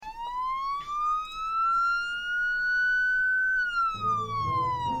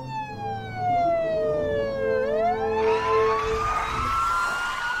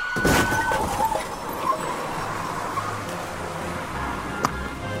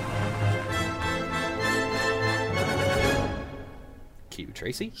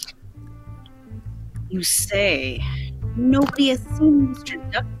Tracy? You say nobody has seen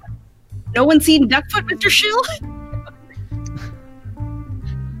Mr. Duckfoot? No one's seen Duckfoot, Mr. Schill?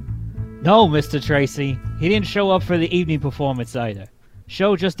 No, Mr. Tracy. He didn't show up for the evening performance either.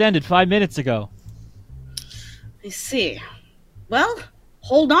 Show just ended 5 minutes ago. I see. Well,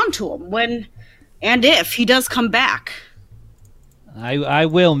 hold on to him when and if he does come back. I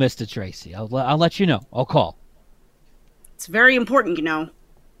will, Mr. Tracy. I'll let you know. I'll call. It's very important, you know.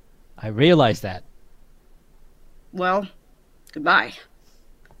 I realize that. Well, goodbye.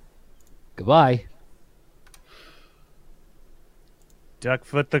 Goodbye.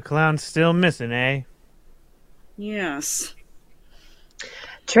 Duckfoot the Clown's still missing, eh? Yes.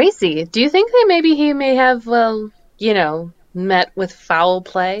 Tracy, do you think that maybe he may have, met with foul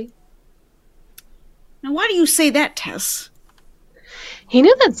play? Now, why do you say that, Tess? He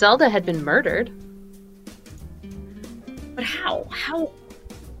knew that Zelda had been murdered. But how?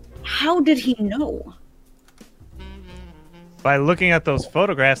 How did he know? By looking at those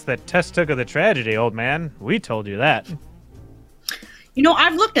photographs that Tess took of the tragedy, old man. We told you that. You know,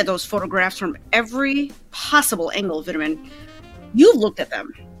 I've looked at those photographs from every possible angle, Vitamin. You've looked at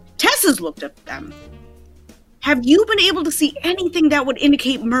them. Tess has looked at them. Have you been able to see anything that would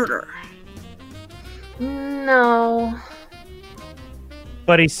indicate murder? No.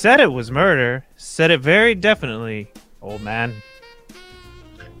 But he said it was murder. Said it very definitely, old man.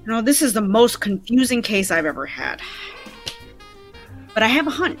 You know, this is the most confusing case I've ever had. But I have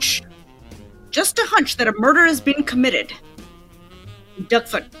a hunch. Just a hunch that a murder has been committed.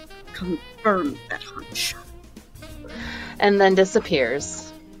 Duckfoot confirmed that hunch. And then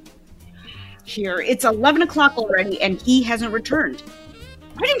disappears. Here, it's 11 o'clock already, and he hasn't returned.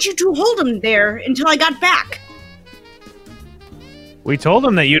 Why didn't you two hold him there until I got back? We told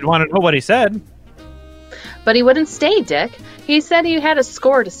him that you'd want to know what he said. But he wouldn't stay, Dick. He said he had a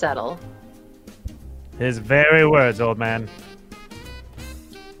score to settle. His very words, old man.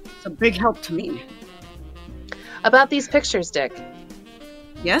 It's a big help to me. About these pictures, Dick.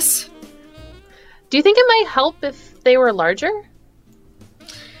 Yes? Do you think it might help if they were larger?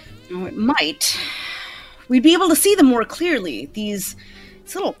 Oh, it might. We'd be able to see them more clearly. These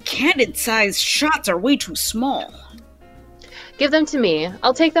little candid-sized shots are way too small. Give them to me.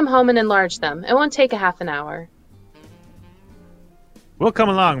 I'll take them home and enlarge them. It won't take a half an hour. We'll come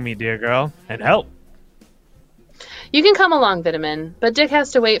along, me dear girl, and help. You can come along, Vitamin, but Dick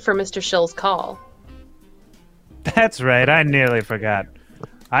has to wait for Mr. Schill's call. That's right, I nearly forgot.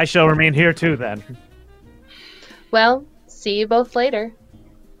 I shall remain here too, then. Well, see you both later.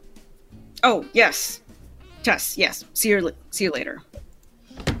 Oh, yes. Tess, yes. See you later.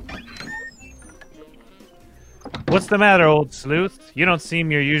 What's the matter, old sleuth? You don't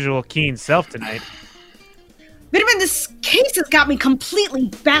seem your usual keen self tonight. Vitamin, this case has got me completely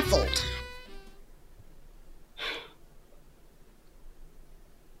baffled.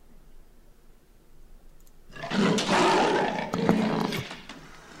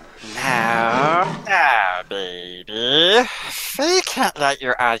 Now, baby. We can't let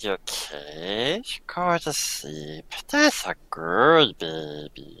you out of your cage. Go to sleep. That's a good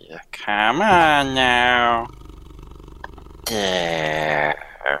baby. Come on now. There.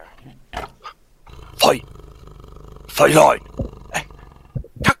 Fight on! Hey,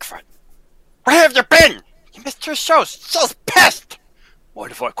 Duckfoot, where have you been? You missed your show. So pissed.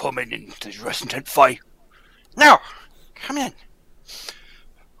 Mind if I come in the dressing tent fight? No, come in.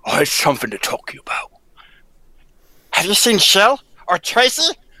 I had something to talk to you about. Have you seen Shell or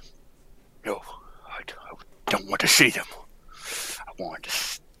Tracy? No, I don't want to see them. I wanted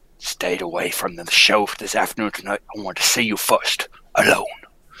to stay away from the show for this afternoon tonight. I want to see you first, alone.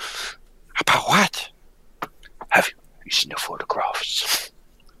 About what? Have you seen the photographs?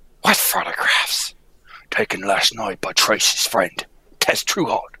 What photographs? Taken last night by Tracy's friend, Tess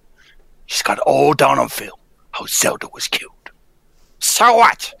Trueheart. She's got it all down on film, how Zelda was killed. So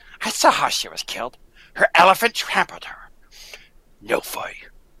what? I saw how she was killed. Her elephant trampled her. No, Faye.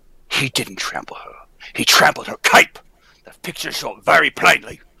 He didn't trample her. He trampled her cape. The picture showed very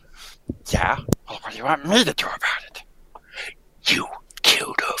plainly. Yeah? Well, what do you want me to do about it? You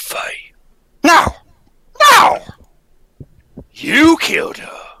killed her, Faye. No! No! You killed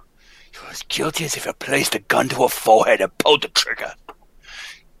her. You're as guilty as if you placed a gun to her forehead and pulled the trigger.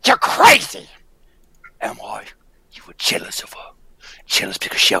 You're crazy! Am I? You were jealous of her. Jealous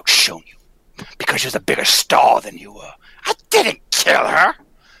because she outshone you. Because she was a bigger star than you were. I didn't kill her!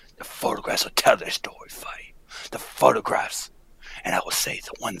 The photographs will tell their story, Faye. The photographs. And I will say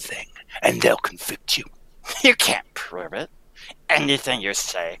the one thing, and they'll convict you. You can't prove it. Anything you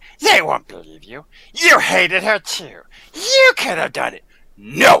say, they won't believe you. You hated her too. You could have done it.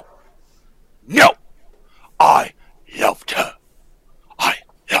 No! No! I loved her. I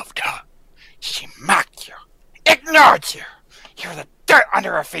loved her. She mocked you, ignored you. You were the dirt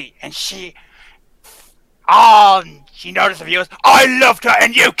under her feet, and all she noticed of you is, I loved her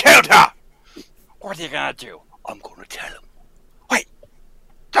and you killed her! What are you gonna do? I'm gonna tell him. Wait,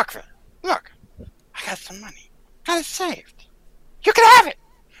 Duckfoot, look. I got some money. Got it saved. You can have it.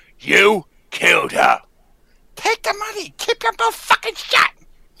 You killed her. Take the money. Keep your mouth fucking shut.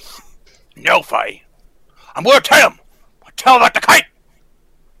 No, Faye. I'm gonna tell him. I'll tell him about the kite.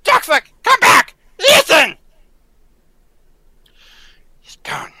 Duckfoot, come back. Listen. He's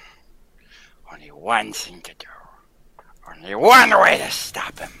gone. Only one thing to do. Only one way to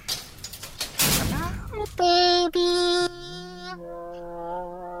stop him. Oh, baby.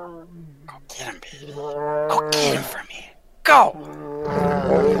 Go get him, baby. Go get him for me. Go.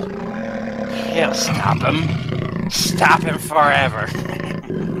 He'll stop him. Stop him forever.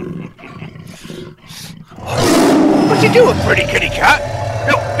 What you doing, pretty kitty cat?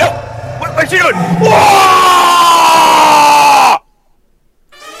 No, no. What you doing? Whoa!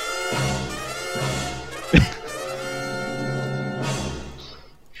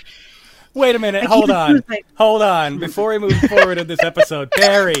 Wait a minute, hold on. Before we move forward in this episode,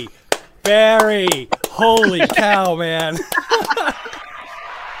 Barry, holy cow, man.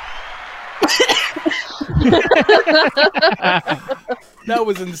 That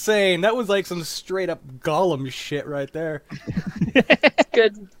was insane. That was like some straight up Gollum shit right there.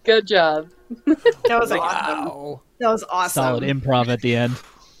 Good job. That was awesome. Wow. That was awesome. Solid improv at the end.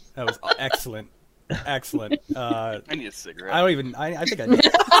 That was excellent. Excellent. I need a cigarette. I think I need.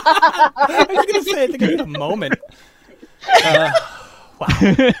 I was gonna say, I think I need a moment. Wow.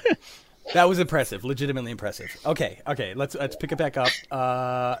 That was impressive. Legitimately impressive. Okay. Let's pick it back up.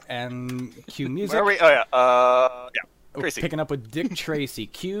 And cue music. Where are we? Oh yeah. We're Tracy. picking up with Dick Tracy.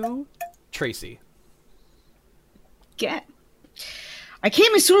 Cue Tracy. Get. I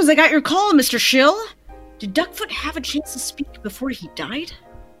came as soon as I got your call, Mr. Schill. Did Duckfoot have a chance to speak before he died?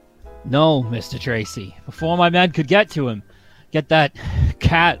 No, Mr. Tracy. Before my men could get to him, get that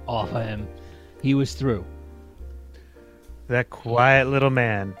cat off of him, he was through. That quiet little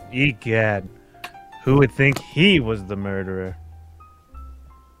man, egad. Who would think he was the murderer?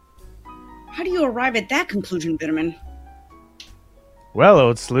 How do you arrive at that conclusion, Bitterman? Well,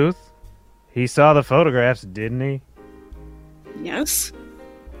 old sleuth, he saw the photographs, didn't he? Yes?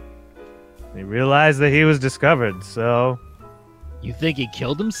 He realized that he was discovered, so... You think he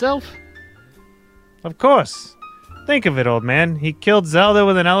killed himself? Of course. Think of it, old man. He killed Zelda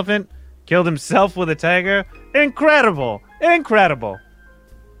with an elephant, killed himself with a tiger. Incredible! Incredible!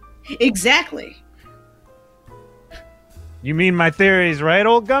 Exactly. You mean my theory's right,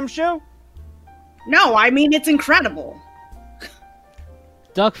 old gumshoe? No, I mean it's incredible.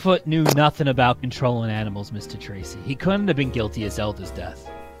 Duckfoot knew nothing about controlling animals, Mr. Tracy. He couldn't have been guilty of Zelda's death.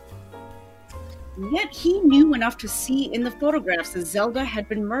 Yet he knew enough to see in the photographs that Zelda had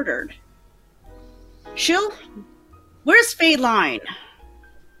been murdered. Schill, where's Fadeline?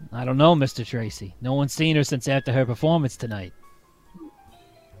 I don't know, Mr. Tracy. No one's seen her since after her performance tonight.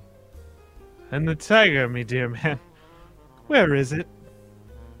 And the tiger, me dear man. Where is it?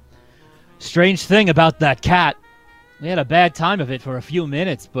 Strange thing about that cat. We had a bad time of it for a few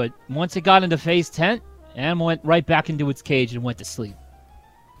minutes, but once it got into Faye's tent, animal went right back into its cage and went to sleep.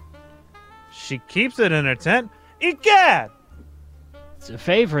 She keeps it in her tent? Egad! It's her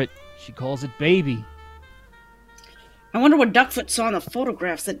favorite. She calls it Baby. I wonder what Duckfoot saw in the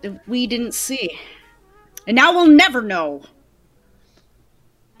photographs that we didn't see. And now we'll never know.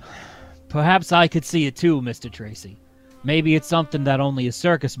 Perhaps I could see it too, Mr. Tracy. Maybe it's something that only a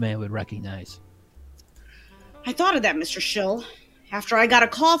circus man would recognize. I thought of that, Mr. Schill. After I got a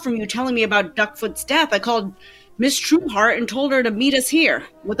call from you telling me about Duckfoot's death, I called Miss Trueheart and told her to meet us here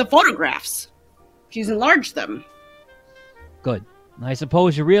with the photographs. She's enlarged them. Good. I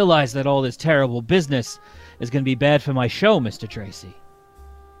suppose you realize that all this terrible business is going to be bad for my show, Mr. Tracy.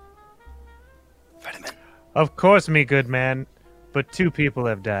 Vitamin. Of course, me good man. But 2 people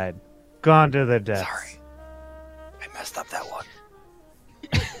have died. Gone to their deaths. Sorry. I messed up that one.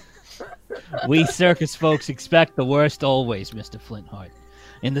 We circus folks expect the worst always, Mr. Flintheart.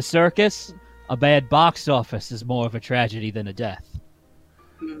 In the circus, a bad box office is more of a tragedy than a death.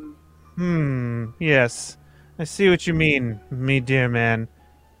 Yes. I see what you mean, me dear man.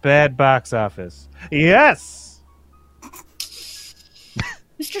 Bad box office. Yes!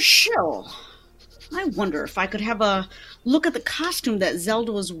 Mr. Schill, I wonder if I could have a look at the costume that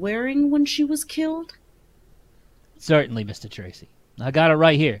Zelda was wearing when she was killed? Certainly, Mr. Tracy. I got it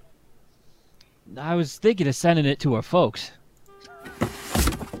right here. I was thinking of sending it to her folks.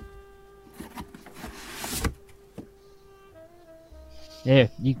 There,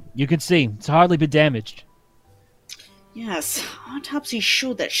 you can see. It's hardly been damaged. Yes, autopsy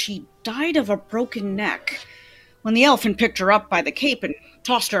showed that she died of a broken neck when the elephant picked her up by the cape and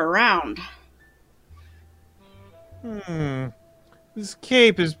tossed her around. This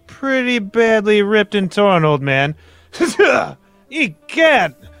cape is pretty badly ripped and torn, old man. You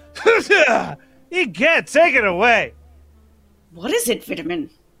can't! You can't take it away! What is it, Vitamin?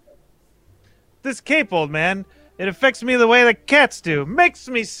 This cape, old man, it affects me the way the cats do. Makes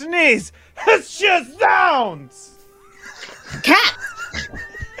me sneeze. It's just sounds! Cat!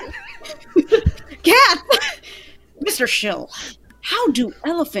 Cat! Mr. Shill, how do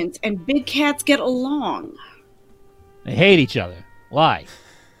elephants and big cats get along? They hate each other. Why?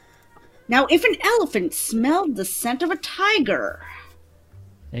 Now, if an elephant smelled the scent of a tiger...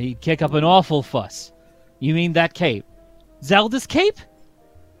 They kick up an awful fuss. You mean that cape? Zelda's cape?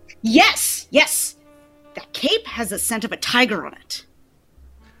 Yes! Yes! That cape has the scent of a tiger on it.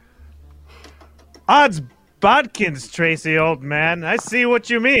 Odds bodkins, Tracy, old man. I see what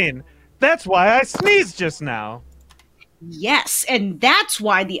you mean. That's why I sneezed just now. Yes, and that's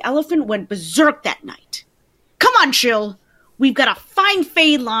why the elephant went berserk that night. Come on, Shill. We've got to find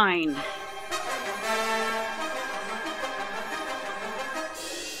Fay Line.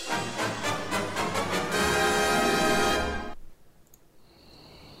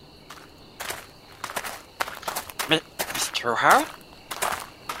 Mr. Hart?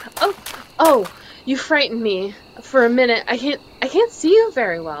 Oh, you frightened me. For a minute, I can't see you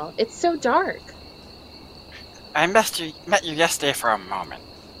very well. It's so dark. I met you yesterday for a moment.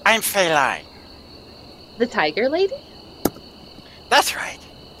 I'm Feline. The tiger lady? That's right.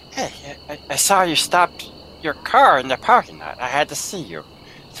 Hey, I saw you stopped your car in the parking lot. I had to see you.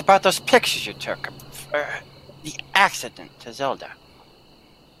 It's about those pictures you took of the accident to Zelda.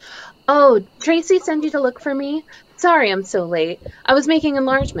 Oh, Tracy sent you to look for me? Sorry I'm so late. I was making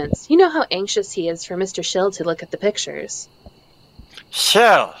enlargements. You know how anxious he is for Mr. Shill to look at the pictures.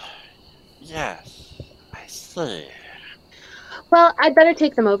 Shill. Yes, I see. Well, I'd better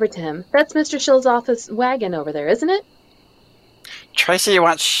take them over to him. That's Mr. Shill's office wagon over there, isn't it? Tracy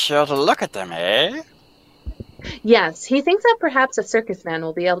wants Shill to look at them, eh? Yes, he thinks that perhaps a circus man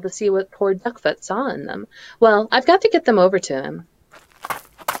will be able to see what poor Duckfoot saw in them. Well, I've got to get them over to him.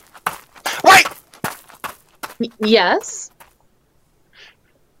 Wait! Yes?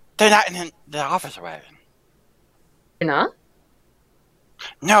 They're not in the office wagon. You're not?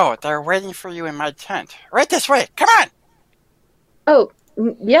 No, they're waiting for you in my tent. Right this way. Come on! Oh,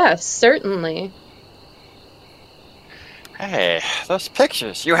 yes, certainly. Hey, those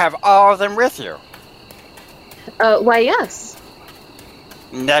pictures. You have all of them with you. Why, yes.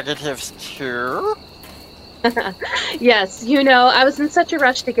 Negatives too? Yes, you know, I was in such a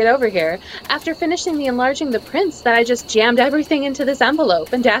rush to get over here after finishing the enlarging the prints that I just jammed everything into this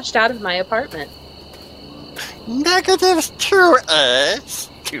envelope and dashed out of my apartment. Negatives too, eh?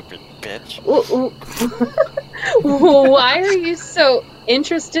 Stupid bitch. Why are you so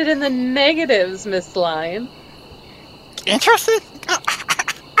interested in the negatives, Miss Line? Interested?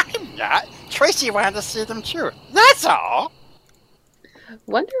 I'm not. Tracy wanted to see them too. That's all.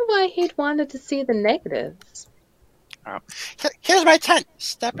 Wonder why he'd wanted to see the negatives. Oh. Here's my tent.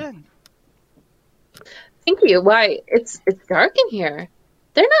 Step in. Thank you. Why, it's dark in here.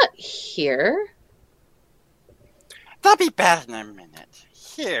 They're not here. They'll be back in a minute.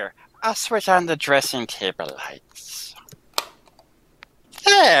 Here, I'll switch on the dressing table lights.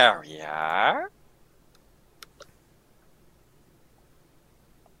 There we are.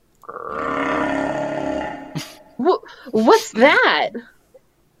 What's that?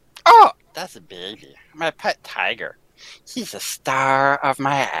 Oh, that's a baby. My pet tiger. He's the star of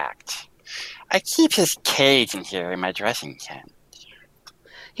my act. I keep his cage in here in my dressing tent.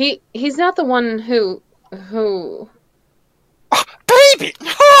 He's not the one who... Oh, baby!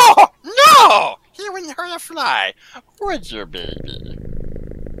 No! No! He wouldn't hurt a fly. Would you, baby?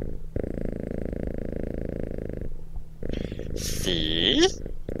 See?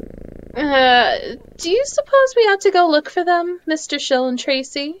 Do you suppose we ought to go look for them, Mr. Shill and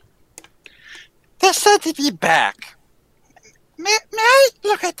Tracy? They're said to be back. May I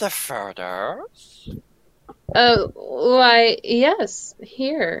look at the photos? Why, yes,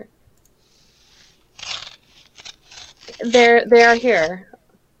 here. They are here.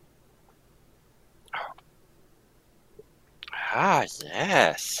 Ah,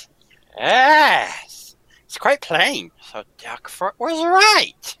 yes. Yes. It's quite plain, so Duckfoot was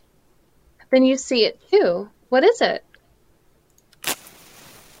right. Then you see it too. What is it?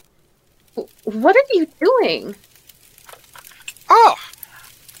 What are you doing? Oh,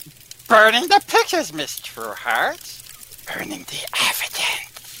 burning the pictures, Miss Trueheart. Burning the evidence.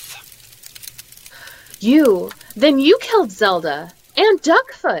 Then you killed Zelda and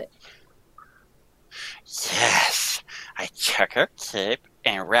Duckfoot. Yes, I took her cape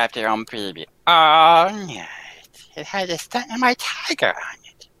and wrapped it on Baby all night. It had a stunt of my tiger on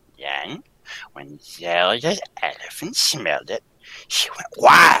it. Then, when Zelda's elephant smelled it, she went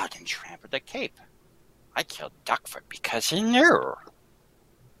wild and trampled the cape. I killed Duckfoot because he knew.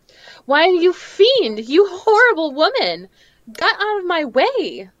 Why, you fiend! You horrible woman! Get out of my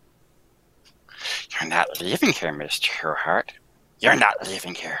way! You're not leaving here, Miss Trueheart. You're not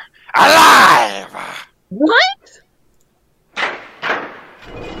leaving here alive! What?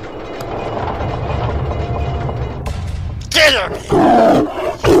 Get her!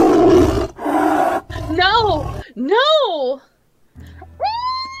 No! No!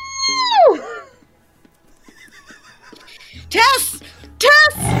 Tess!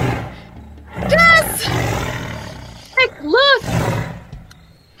 Tess! Tess! Nick, look!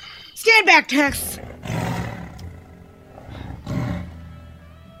 Stand back, Tess.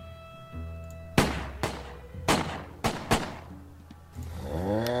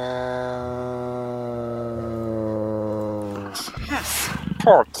 Tess.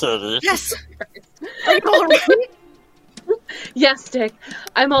 Poor kitty. Tess. Are you all right? Yes, Dick.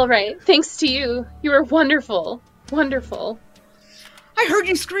 I'm all right. Thanks to you. You were wonderful. Wonderful. I heard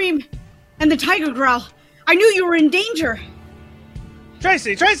you scream. And the tiger growl. I knew you were in danger.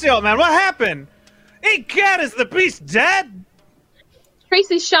 Tracy, old man, what happened? Egad, is the beast dead?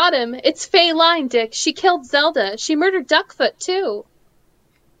 Tracy shot him. It's Faye Line, Dick. She killed Zelda. She murdered Duckfoot, too.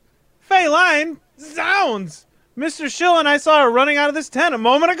 Feline? Zounds! Mr. Schill and I saw her running out of this tent a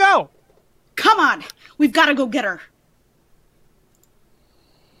moment ago. Come on. We've got to go get her.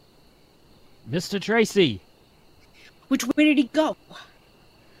 Mr. Tracy, Which way did he go?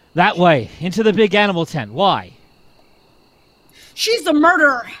 that way, into the big animal tent. Why? She's the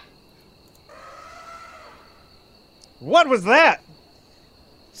murderer. What was that?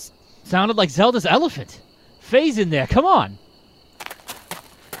 Sounded like Zelda's elephant. Faye's in there, come on.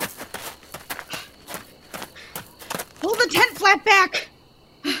 Pull the tent flap back.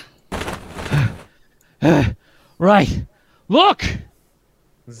 Right. Look!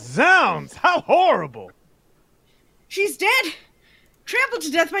 Zounds, how horrible! She's dead. Trampled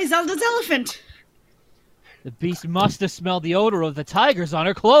to death by Zelda's elephant. The beast must have smelled the odor of the tigers on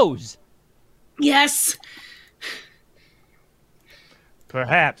her clothes. Yes.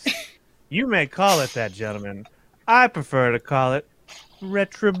 Perhaps. You may call it that, gentlemen. I prefer to call it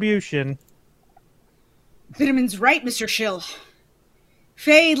retribution. Vitamin's right, Mr. Schill.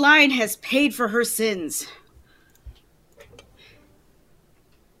 Faye Line has paid for her sins.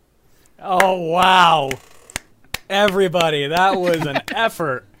 Oh, wow. Everybody, that was an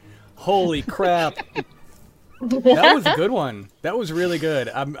effort. Holy crap. That was a good one. That was really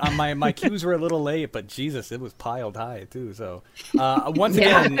good. My cues were a little late, but Jesus, it was piled high, too. So, once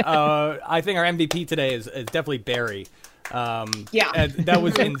again, I think our MVP today is definitely Barry. Yeah. And that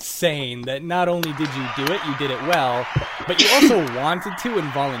was insane. That not only did you do it, you did it well, but you also wanted to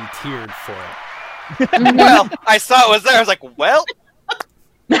and volunteered for it. Well, I saw it was there. I was like, well,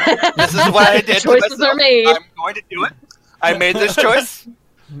 this is what I did. Choices are made. I'm going to do it. I made this choice.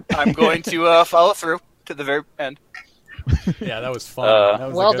 I'm going to follow through to the very end. Yeah, that was fun. That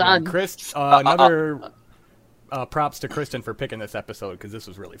was well a good one. done. Chris, another props to Kristen for picking this episode because this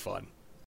was really fun.